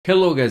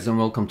Hello guys and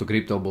welcome to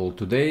Crypto Ball.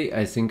 Today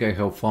I think I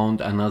have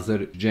found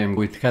another gem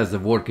which has a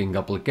working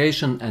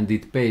application and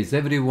it pays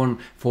everyone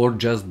for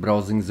just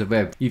browsing the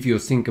web. If you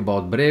think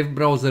about Brave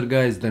browser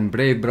guys, then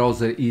Brave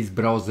browser is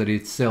browser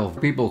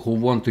itself. People who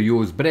want to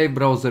use Brave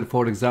browser,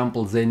 for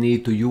example, they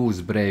need to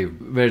use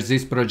Brave. Whereas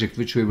this project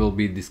which we will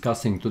be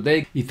discussing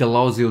today, it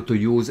allows you to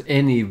use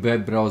any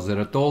web browser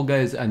at all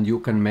guys, and you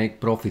can make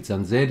profits,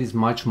 and there is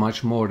much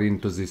more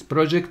into this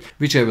project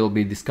which I will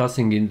be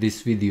discussing in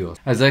this video,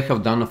 as I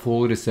have done a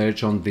full research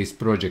on this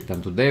project,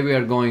 and today we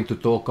are going to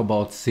talk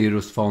about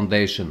Cirus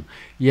Foundation.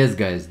 Yes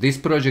guys, this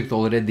project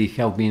already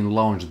have been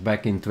launched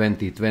back in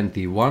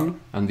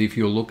 2021, and if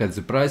you look at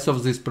the price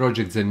of this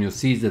project, then you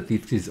see that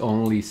it is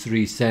only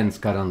 3 cents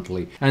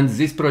currently, and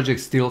this project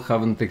still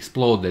haven't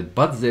exploded,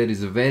 but there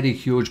is a very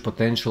huge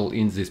potential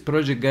in this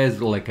project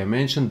guys. Like I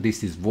mentioned,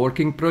 this is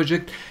working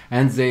project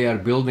and they are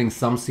building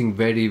something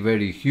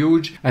very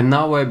huge, and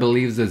now I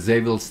believe that they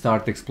will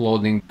start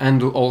exploding.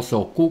 And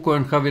also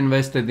KUCOIN have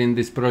invested in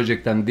this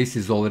project, and this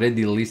is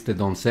already listed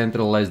on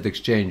centralized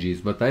exchanges,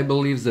 but I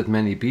believe that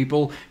many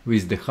people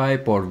with the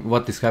hype or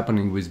what is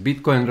happening with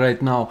Bitcoin right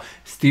now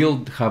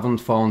still haven't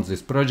found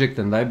this project,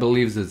 and I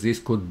believe that this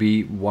could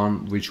be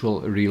one which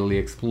will really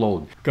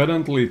explode.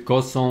 Currently it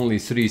costs only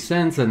 3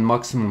 cents and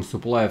maximum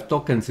supply of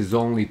tokens is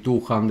only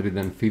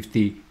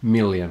 250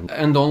 million.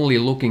 And only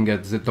looking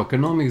at the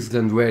tokenomics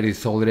and where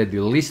it's already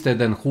listed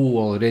and who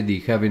already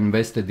have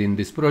invested in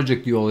this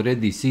project, you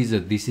already see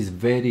that this is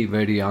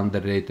very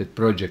underrated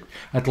project.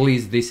 At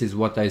least this is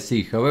what I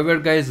see. However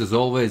guys, as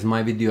always,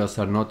 my videos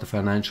are not a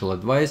financial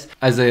advice,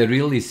 as I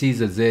really see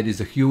that there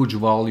is a huge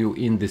value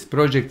in this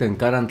project and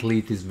currently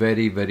it is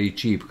very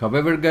cheap.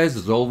 However guys,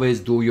 as always,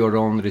 do your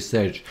own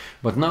research.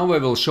 But now I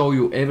will show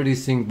you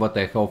everything what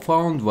I have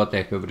found, what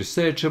I have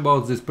researched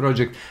about this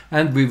project,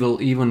 and we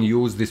will even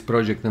use this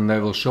project and I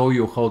will show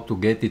you how to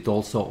get it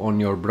also on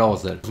your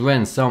browser.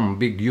 When some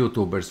big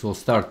YouTubers will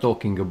start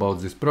talking about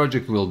this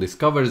project, will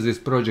discover this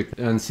project,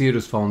 and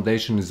Cirus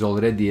Foundation is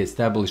already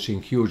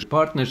establishing huge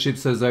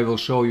partnerships, as I will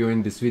show you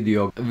in this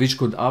video, which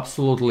could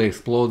absolutely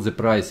explode the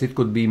price. It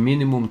could be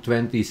minimum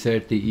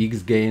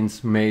 20-30x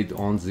gains made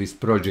on this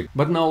project.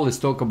 But now let's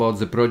talk about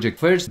the project.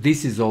 First,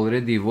 this is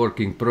already a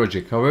working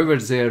project. However,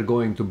 they are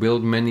going to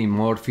build many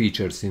more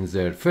features in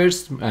there.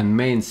 First and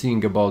main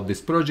thing about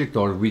this project,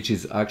 or which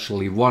is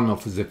actually one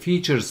of the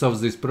features of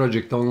this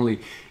project only,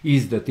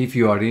 is that if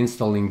you are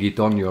installing it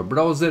on your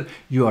browser,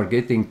 you are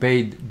getting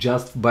paid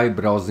just by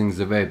browsing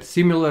the web,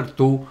 similar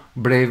to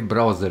Brave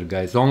browser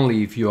guys.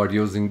 Only if you are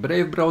using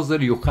Brave browser,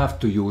 you have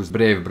to use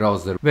Brave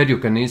browser, where you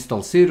can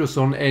install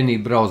Cirus on any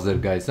browser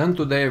guys. And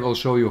today I will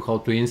show you how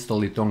to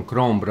install it on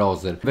Chrome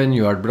browser. When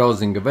you are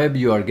browsing a web,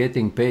 you are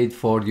getting paid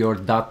for your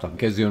data.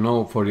 As you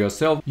know for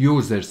yourself,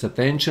 users'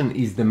 attention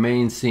is the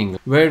main thing,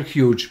 where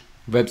huge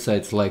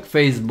websites like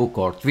Facebook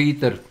or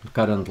Twitter,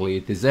 currently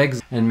it is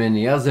X, and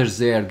many others,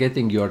 they are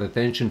getting your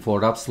attention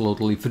for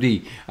absolutely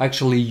free.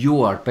 Actually,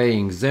 you are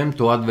paying them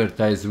to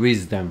advertise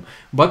with them.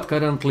 But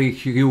currently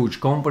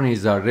huge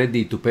companies are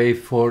ready to pay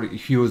for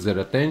user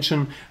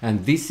attention,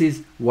 and this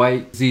is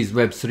why these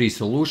Web3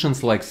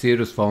 solutions like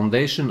Cirus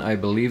Foundation, I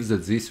believe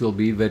that this will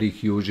be very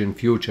huge in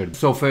future.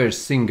 So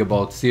first thing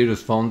about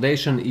Cirus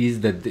Foundation is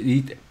that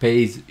it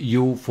pays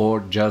you for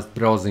just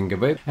browsing a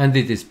web, and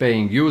it is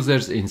paying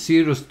users in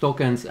Cirus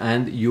tokens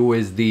and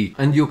USD,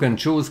 and you can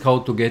choose how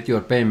to get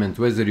your payment,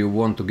 whether you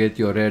want to get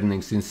your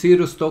earnings in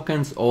Cirus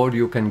tokens or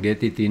you can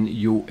get it in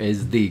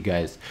USD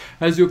guys.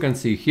 As you can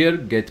see here,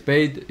 get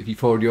paid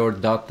for your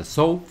data,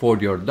 so for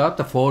your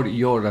data, for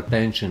your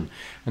attention.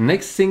 The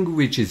next thing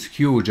which is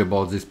huge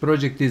about this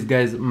project is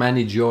guys,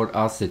 manage your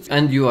assets,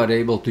 and you are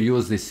able to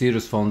use the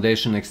Cirus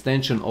Foundation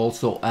extension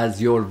also as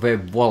your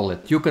web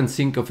wallet. You can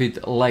think of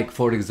it like,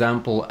 for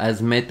example,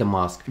 as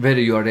MetaMask, where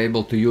you are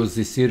able to use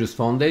the Cirus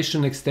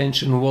Foundation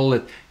extension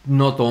wallet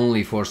not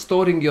only for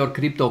storing your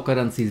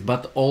cryptocurrencies,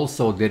 but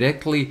also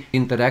directly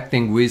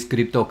interacting with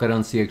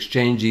cryptocurrency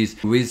exchanges,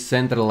 with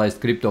centralized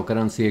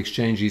cryptocurrency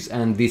exchanges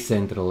and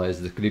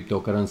decentralized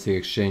cryptocurrency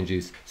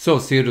exchanges. So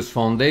Cirus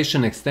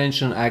Foundation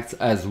extension acts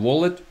as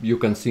wallet. You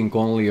can think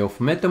only of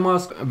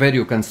MetaMask, where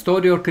you can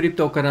store your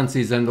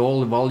cryptocurrencies and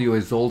all value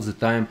is all the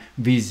time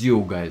with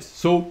you guys.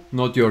 So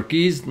not your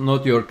keys,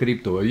 not your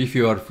crypto. If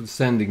you are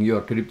sending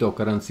your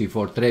cryptocurrency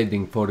for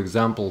trading, for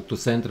example, to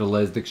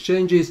centralized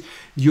exchanges,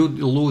 you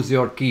lose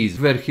your keys.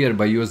 Where here,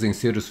 by using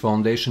Cirus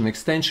Foundation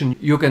extension,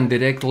 you can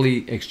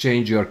directly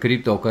exchange your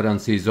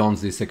cryptocurrencies on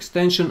this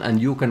extension,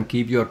 and you can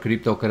keep your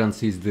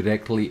cryptocurrencies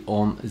directly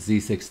on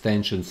this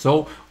extension.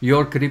 So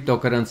your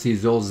cryptocurrency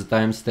is all the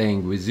time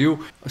staying with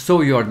you,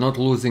 so you are not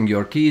losing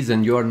your keys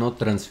and you are not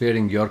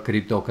transferring your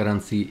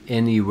cryptocurrency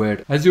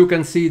anywhere. As you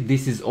can see,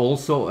 this is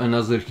also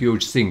another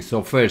huge thing.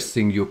 So first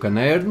thing, you can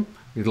earn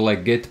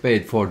like get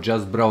paid for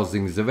just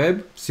browsing the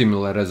web,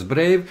 similar as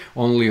Brave,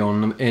 only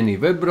on any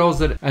web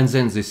browser. And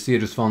then this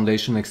Cirus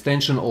Foundation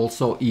extension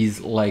also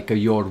is like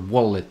your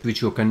wallet,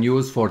 which you can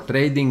use for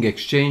trading,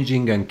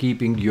 exchanging and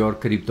keeping your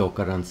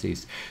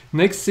cryptocurrencies.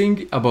 Next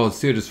thing about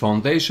Cirus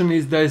Foundation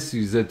is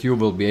that you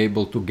will be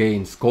able to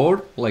gain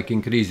score, like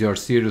increase your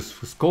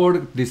Cirus score.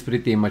 This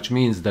pretty much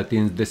means that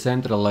in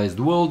decentralized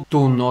world,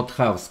 to not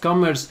have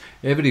scammers,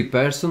 every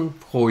person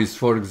who is,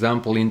 for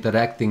example,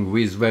 interacting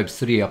with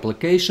Web3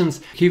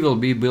 applications, he will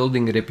be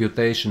building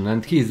reputation,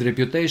 and his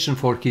reputation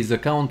for his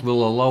account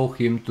will allow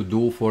him to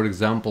do, for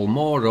example,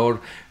 more, or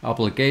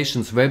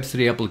applications,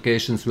 Web3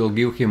 applications will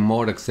give him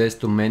more access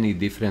to many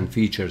different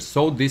features.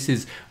 So this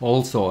is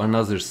also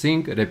another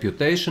thing,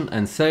 reputation.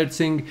 And third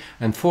thing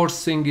and fourth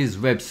thing is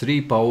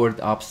Web3 powered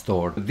App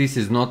Store. This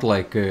is not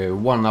like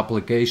one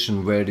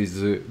application where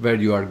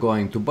you are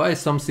going to buy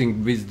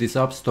something with this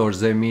App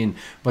Stores, I mean,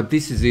 but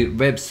this is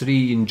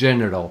Web3 in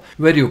general,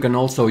 where you can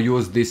also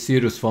use this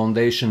Cirus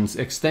Foundation's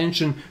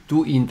extension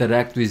to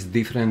interact with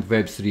different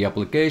Web3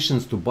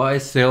 applications, to buy,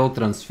 sell,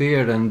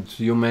 transfer, and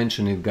you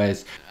mention it,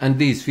 guys. And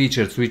these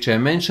features which I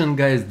mentioned,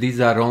 guys, these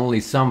are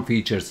only some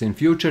features. In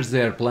future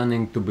they are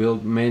planning to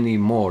build many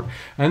more.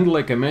 And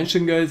like I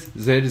mentioned, guys,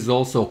 there is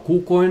also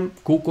KUCOIN.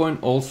 KUCOIN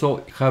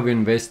also have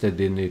invested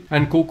in it.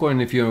 And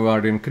KUCOIN, if you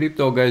are in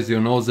crypto, guys, you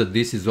know that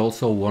this is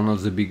also one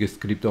of the biggest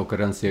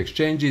cryptocurrency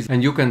exchanges,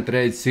 and you can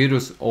trade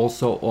Cirus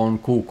also on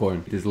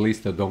KUCOIN. It is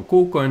listed on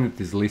KUCOIN,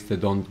 it is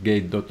listed on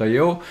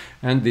gate.io,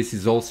 and this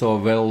is also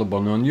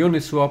available on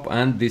UNISWAP,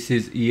 and this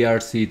is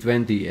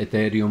ERC20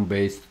 Ethereum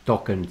based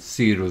token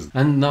Cirus.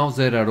 And now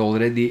there are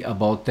already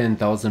about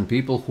 10,000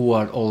 people who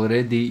are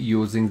already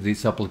using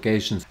these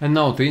applications. And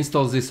now to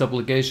install this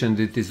application,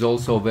 it is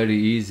also very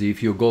easy.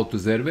 If you go to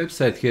their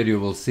website, here you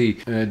will see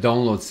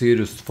download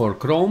Cirus for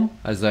Chrome.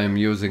 As I am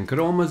using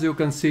Chrome, as you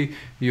can see,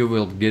 you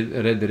will get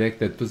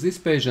redirected to this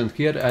page, and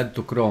here add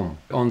to Chrome.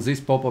 On this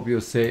pop-up you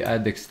say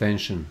add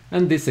extension,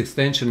 and this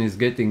extension is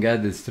getting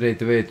added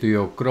straight away to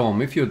your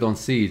Chrome. If you don't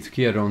see it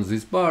here on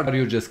this bar,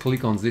 you just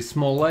click on this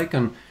small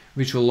icon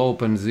which will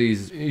open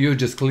these. You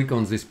just click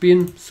on this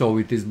pin, so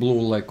it is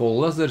blue like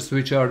all others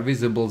which are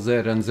visible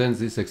there, and then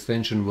this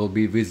extension will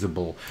be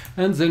visible.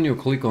 And then you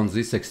click on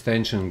this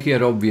extension.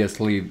 Here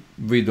obviously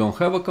we don't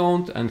have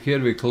account, and here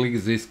we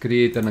click this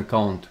create an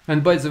account.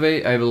 And by the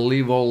way, I will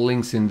leave all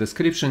links in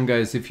description,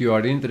 guys. If you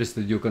are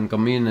interested, you can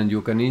come in and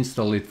you can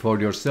install it for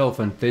yourself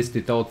and test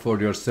it out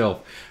for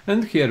yourself.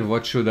 And here,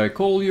 what should I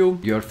call you?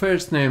 Your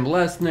first name,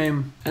 last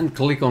name, and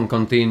click on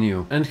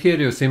continue. And here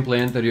you simply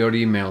enter your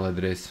email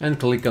address and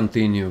click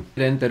continue.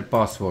 Enter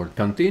password,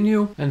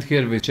 continue, and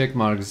here we check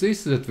mark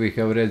this, that we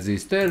have read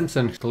these terms,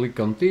 and click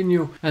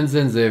continue, and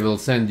then they will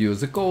send you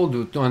the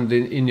code, and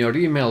in your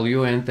email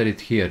you enter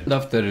it here. And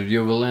after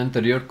you will enter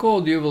your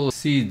code, you will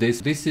see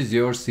this. This is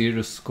your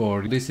Cirus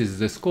score. This is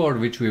the score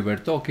which we were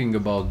talking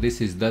about.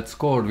 This is that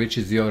score which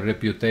is your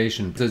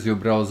reputation. As you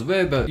browse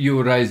web,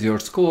 you raise your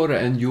score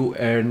and you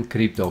earn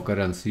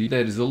cryptocurrency.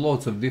 There is a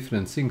lots of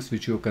different things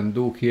which you can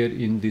do here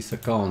in this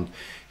account.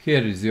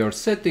 Here is your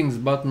settings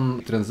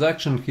button,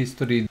 transaction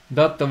history,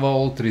 data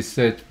vault,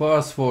 reset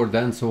password,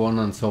 and so on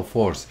and so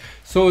forth.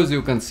 So as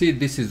you can see,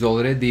 this is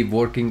already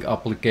working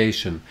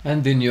application,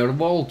 and in your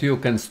vault you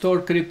can store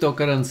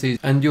cryptocurrencies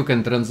and you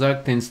can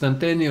transact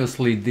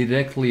instantaneously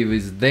directly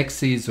with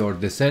DEXs or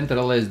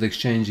decentralized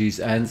exchanges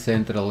and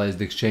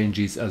centralized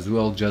exchanges as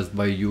well, just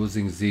by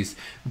using this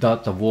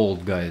data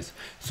vault, guys.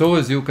 So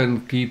as you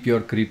can keep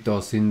your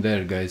cryptos in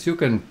there, guys. You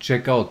can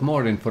check out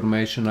more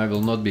information. I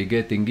will not be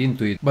getting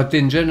into it, but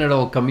in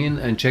general, come in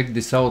and check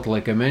this out.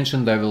 Like I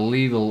mentioned, I will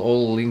leave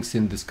all links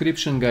in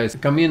description, guys.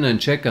 Come in and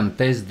check and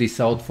test this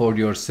out for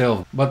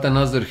yourself. But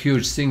another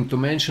huge thing to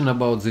mention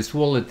about this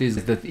wallet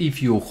is that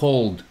if you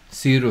hold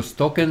Cirus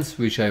tokens,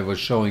 which I was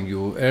showing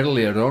you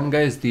earlier on,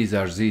 guys, these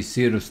are these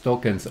Cirus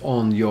tokens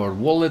on your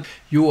wallet,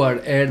 you are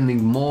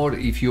earning more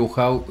if you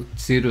have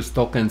Cirus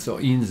tokens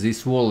in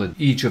this wallet.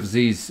 Each of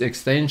these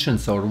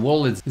extensions or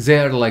wallets, they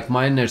are like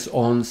miners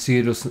on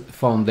Cirus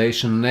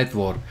Foundation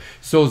network.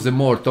 So the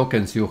more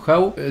tokens you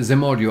have, the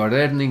more you are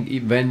earning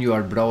when you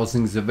are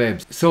browsing the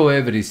web. So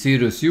every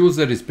Cirus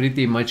user is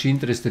pretty much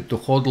interested to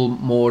hodl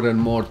more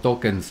and more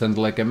tokens, and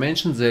like I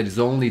mentioned, there is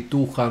only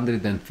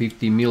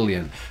 250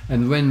 million.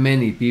 And when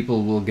many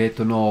people will get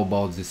to know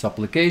about this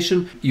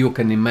application, you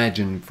can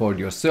imagine for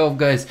yourself,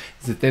 guys,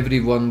 that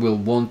everyone will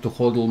want to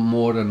hodl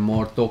more and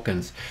more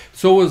tokens.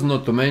 So as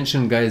not to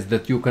mention, guys,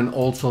 that you can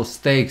also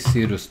stake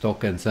Cirus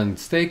tokens, and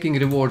staking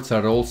rewards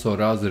are also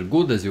rather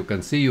good. As you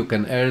can see, you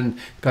can earn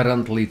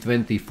currently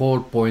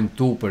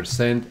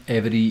 24.2%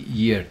 every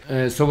year.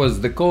 So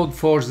as the code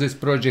for this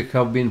project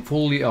have been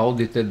fully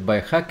audited by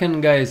Hacken,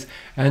 guys,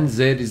 and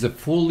there is a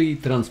fully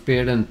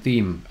transparent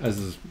team.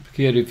 As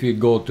here, if you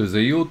go to the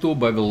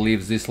YouTube, I will will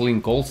leave this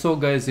link also,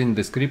 guys, in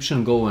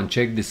description. Go and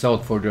check this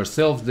out for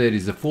yourself. There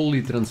is a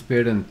fully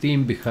transparent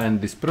team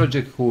behind this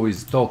project who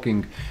is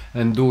talking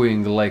and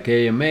doing like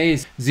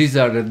AMAs. These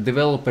are the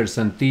developers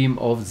and team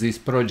of this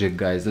project,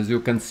 guys. As you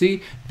can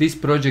see, this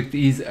project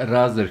is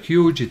rather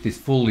huge. It is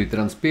fully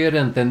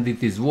transparent and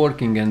it is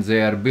working, and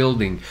they are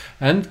building.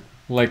 And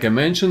like I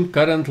mentioned,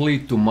 currently,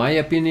 to my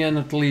opinion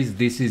at least,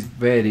 this is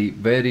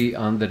very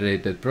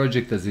underrated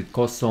project, as it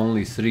costs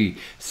only 3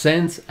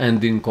 cents,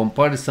 and in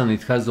comparison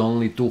it has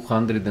only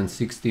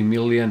 260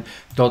 million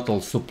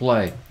total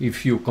supply.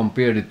 If you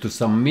compare it to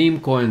some meme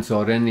coins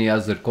or any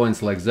other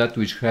coins like that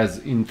which has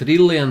in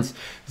trillions,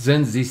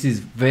 then this is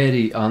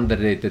very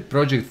underrated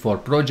project, for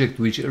project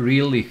which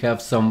really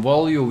have some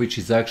value, which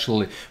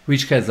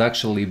has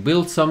actually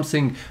built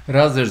something,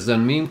 rather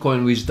than meme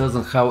coin which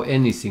doesn't have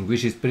anything,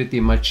 which is pretty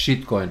much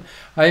shit coin.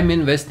 I'm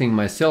investing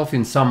myself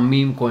in some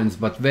meme coins,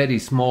 but very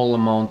small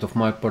amount of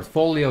my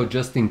portfolio,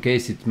 just in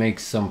case it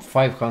makes some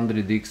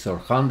 500x or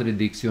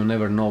 100x. You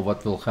never know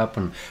what will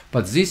happen.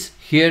 But this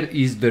here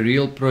is the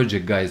real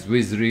project, guys,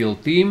 with real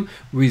team,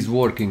 with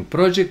working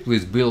project,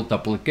 with built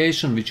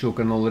application which you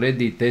can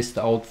already test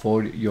out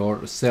for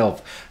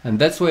yourself. And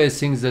that's why I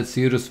think that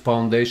Cirus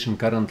Foundation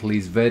currently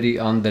is very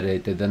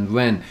underrated. And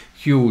when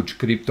huge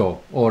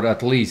crypto, or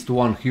at least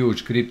one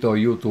huge crypto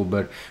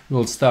YouTuber,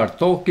 will start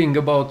talking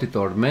about it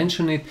or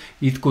mention it,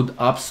 it could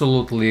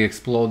absolutely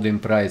explode in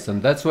price.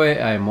 And that's why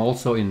I am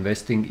also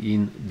investing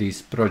in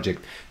this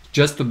project.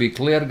 Just to be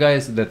clear,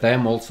 guys, that I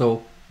am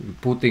also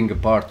putting a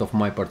part of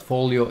my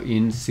portfolio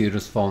in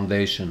Cirus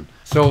Foundation.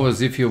 So as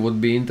if you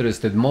would be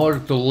interested more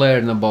to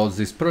learn about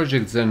this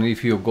project, then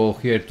if you go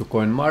here to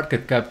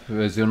CoinMarketCap,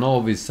 as you know,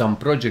 with some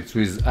projects,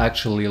 with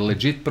actually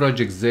legit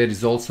projects, there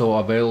is also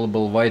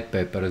available white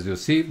paper. As you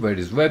see, where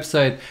is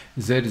website,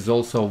 there is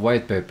also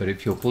white paper.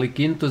 If you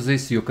click into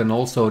this, you can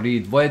also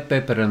read white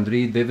paper and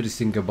read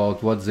everything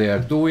about what they are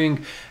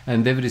doing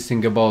and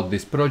everything about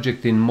this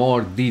project in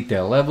more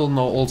detail. I will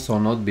also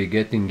not be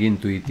getting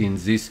into it in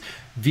this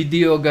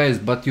video, guys,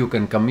 but you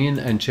can come in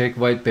and check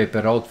white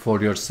paper out for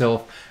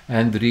yourself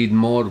and read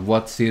more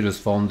what Cirus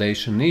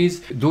Foundation is.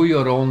 Do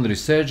your own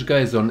research,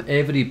 guys, on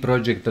every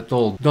project at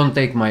all. Don't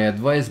take my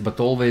advice,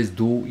 but always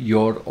do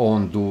your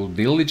own due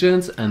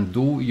diligence and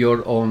do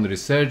your own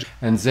research.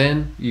 And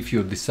then if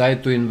you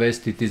decide to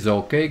invest, it is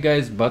okay,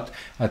 guys, but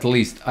at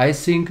least I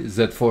think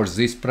that for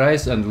this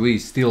price, and we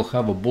still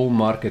have a bull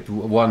market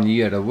 1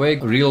 year away,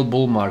 real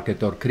bull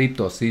market or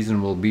crypto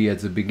season will be at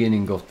the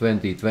beginning of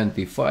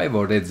 2025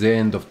 or at the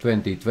end of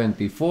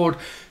 2024.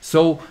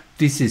 So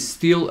this is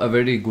still a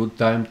very good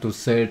time to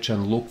search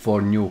and look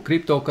for new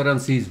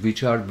cryptocurrencies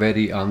which are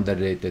very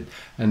underrated.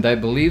 And I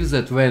believe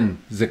that when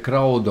the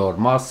crowd or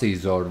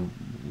masses, or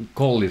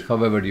call it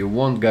however you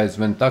want, guys,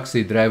 when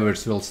taxi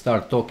drivers will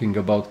start talking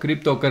about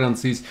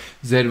cryptocurrencies,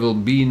 there will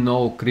be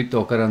no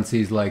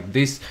cryptocurrencies like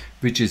this,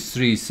 which is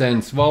 3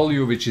 cents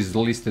value, which is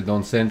listed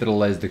on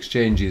centralized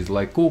exchanges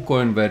like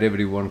KUCOIN, where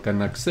everyone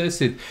can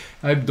access it.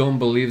 I don't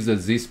believe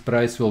that this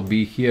price will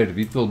be here.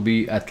 It will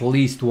be at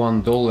least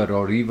 $1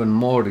 or even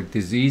more. It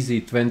is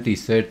easy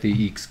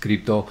 20-30x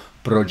crypto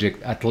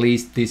project, at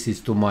least this is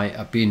to my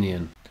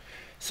opinion.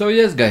 So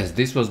yes, guys,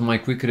 this was my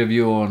quick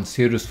review on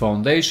Cirus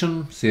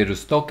Foundation,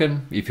 Cirus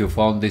token. If you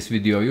found this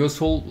video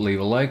useful,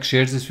 leave a like,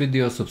 share this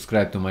video,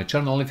 subscribe to my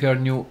channel if you are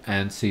new,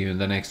 and see you in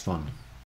the next one.